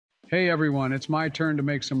Hey everyone, it's my turn to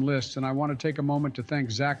make some lists, and I want to take a moment to thank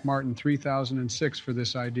Zach Martin 3006 for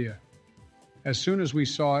this idea. As soon as we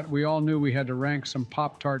saw it, we all knew we had to rank some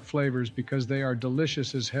Pop-Tart flavors because they are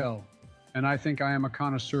delicious as hell, and I think I am a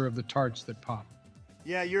connoisseur of the tarts that pop.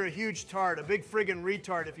 Yeah, you're a huge tart, a big friggin'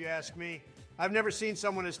 retard if you ask me. I've never seen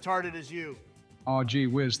someone as tarted as you. Aw, gee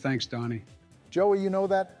whiz, thanks, Donnie. Joey, you know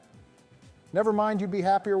that? Never mind, you'd be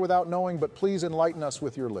happier without knowing, but please enlighten us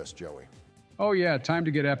with your list, Joey. Oh yeah, time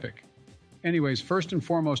to get epic. Anyways, first and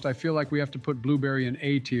foremost, I feel like we have to put blueberry in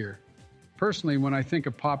A tier. Personally, when I think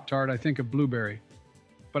of Pop-Tart, I think of blueberry.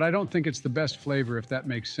 But I don't think it's the best flavor, if that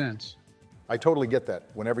makes sense. I totally get that.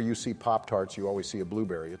 Whenever you see Pop-Tarts, you always see a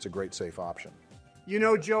blueberry. It's a great safe option. You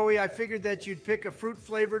know, Joey, I figured that you'd pick a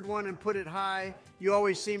fruit-flavored one and put it high. You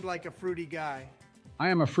always seemed like a fruity guy. I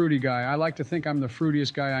am a fruity guy. I like to think I'm the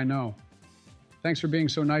fruitiest guy I know. Thanks for being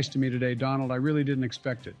so nice to me today, Donald. I really didn't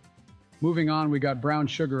expect it. Moving on, we got brown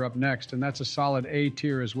sugar up next, and that's a solid A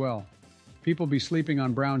tier as well. People be sleeping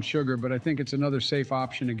on brown sugar, but I think it's another safe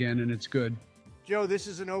option again, and it's good. Joe, this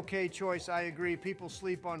is an okay choice. I agree. People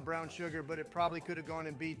sleep on brown sugar, but it probably could have gone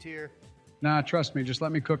in B tier. Nah, trust me, just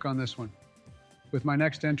let me cook on this one. With my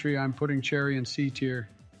next entry, I'm putting cherry in C tier.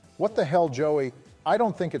 What the hell, Joey? I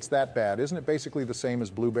don't think it's that bad. Isn't it basically the same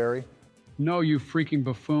as blueberry? No, you freaking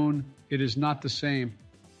buffoon. It is not the same.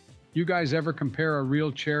 You guys ever compare a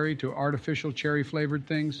real cherry to artificial cherry-flavored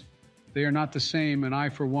things? They are not the same, and I,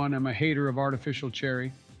 for one, am a hater of artificial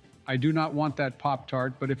cherry. I do not want that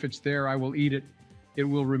Pop-Tart, but if it's there, I will eat it. It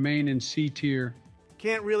will remain in C tier.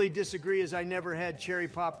 Can't really disagree, as I never had cherry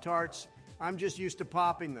Pop-Tarts. I'm just used to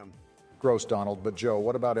popping them. Gross, Donald. But Joe,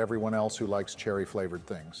 what about everyone else who likes cherry-flavored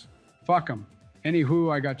things? Fuck 'em. Anywho,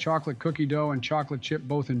 I got chocolate cookie dough and chocolate chip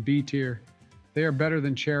both in B tier. They are better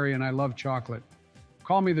than cherry, and I love chocolate.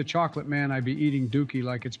 Call me the chocolate man. I be eating dookie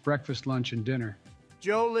like it's breakfast, lunch, and dinner.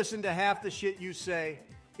 Joe, listen to half the shit you say.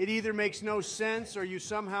 It either makes no sense or you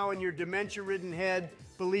somehow in your dementia-ridden head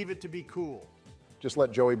believe it to be cool. Just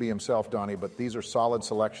let Joey be himself, Donnie, but these are solid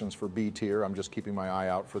selections for B tier. I'm just keeping my eye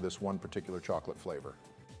out for this one particular chocolate flavor.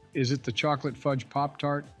 Is it the chocolate fudge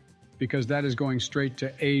Pop-Tart? Because that is going straight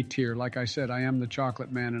to A tier. Like I said, I am the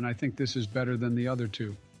chocolate man, and I think this is better than the other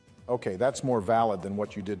two. Okay, that's more valid than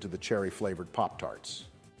what you did to the cherry-flavored Pop-Tarts.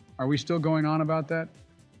 Are we still going on about that?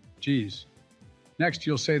 Geez. Next,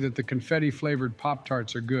 you'll say that the confetti-flavored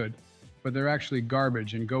Pop-Tarts are good, but they're actually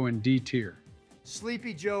garbage and go in D tier.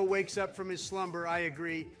 Sleepy Joe wakes up from his slumber, I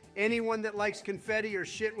agree. Anyone that likes confetti or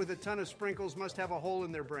shit with a ton of sprinkles must have a hole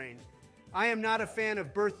in their brain. I am not a fan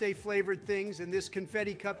of birthday-flavored things, and this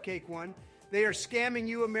confetti cupcake one, they are scamming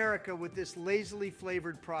you, America, with this lazily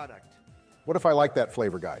flavored product. What if I like that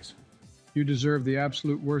flavor, guys? You deserve the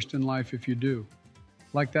absolute worst in life if you do.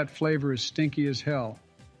 Like that flavor is stinky as hell,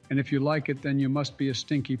 and if you like it, then you must be a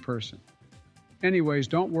stinky person. Anyways,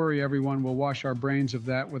 don't worry everyone, we'll wash our brains of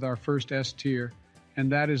that with our first S tier,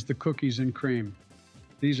 and that is the cookies and cream.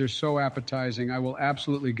 These are so appetizing, I will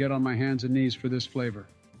absolutely get on my hands and knees for this flavor.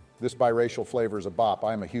 This biracial flavor is a bop.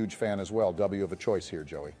 I'm a huge fan as well. W of a choice here,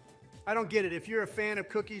 Joey. I don't get it. If you're a fan of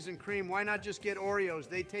cookies and cream, why not just get Oreos?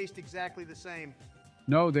 They taste exactly the same.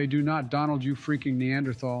 No, they do not, Donald, you freaking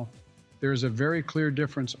Neanderthal. There is a very clear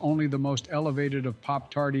difference only the most elevated of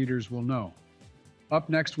Pop-Tart eaters will know. Up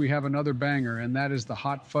next, we have another banger, and that is the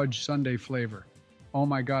hot fudge sundae flavor. Oh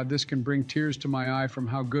my God, this can bring tears to my eye from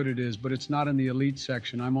how good it is, but it's not in the elite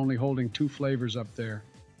section. I'm only holding 2 flavors up there.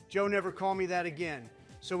 Joe, never call me that again.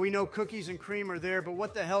 So we know cookies and cream are there, but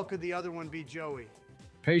what the hell could the other one be, Joey?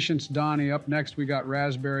 Patience, Donnie. Up next, we got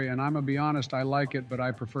raspberry, and I'm gonna be honest, I like it, but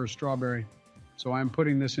I prefer strawberry. So I'm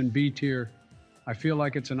putting this in B tier. I feel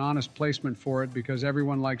like it's an honest placement for it because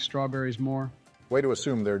everyone likes strawberries more. Way to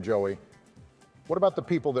assume there, Joey. What about the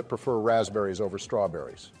people that prefer raspberries over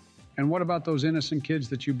strawberries? And what about those innocent kids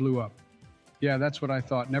that you blew up? Yeah, that's what I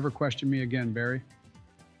thought. Never question me again, Barry.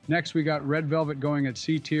 Next, we got red velvet going at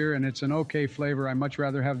C tier, and it's an okay flavor. I much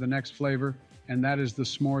rather have the next flavor, and that is the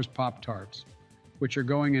s'mores Pop-Tarts, which are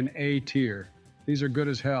going in A tier. These are good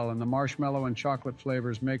as hell, and the marshmallow and chocolate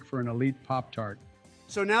flavors make for an elite Pop-Tart.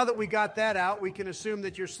 So now that we got that out, we can assume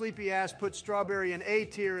that your sleepy ass put strawberry in A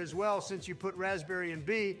tier as well, since you put raspberry in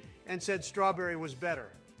B and said strawberry was better.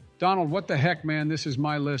 Donald, what the heck, man? This is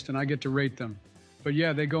my list, and I get to rate them. But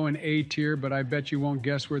yeah, they go in A tier, but I bet you won't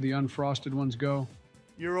guess where the unfrosted ones go.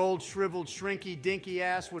 Your old shriveled, shrinky, dinky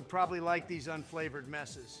ass would probably like these unflavored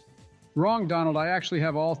messes. Wrong, Donald. I actually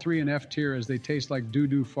have all 3 in F tier as they taste like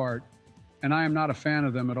doo-doo fart, and I am not a fan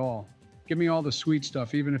of them at all. Give me all the sweet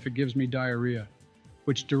stuff, even if it gives me diarrhea.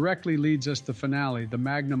 Which directly leads us to the finale, the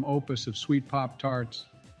magnum opus of sweet Pop-Tarts.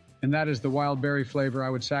 And that is the wild berry flavor. I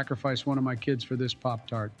would sacrifice one of my kids for this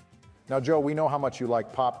Pop-Tart. Now, Joe, we know how much you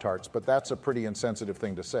like Pop-Tarts, but that's a pretty insensitive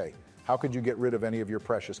thing to say. How could you get rid of any of your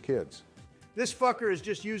precious kids? This fucker is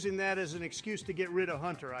just using that as an excuse to get rid of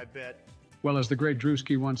Hunter, I bet. Well, as the great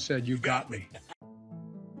Drewski once said, you got me.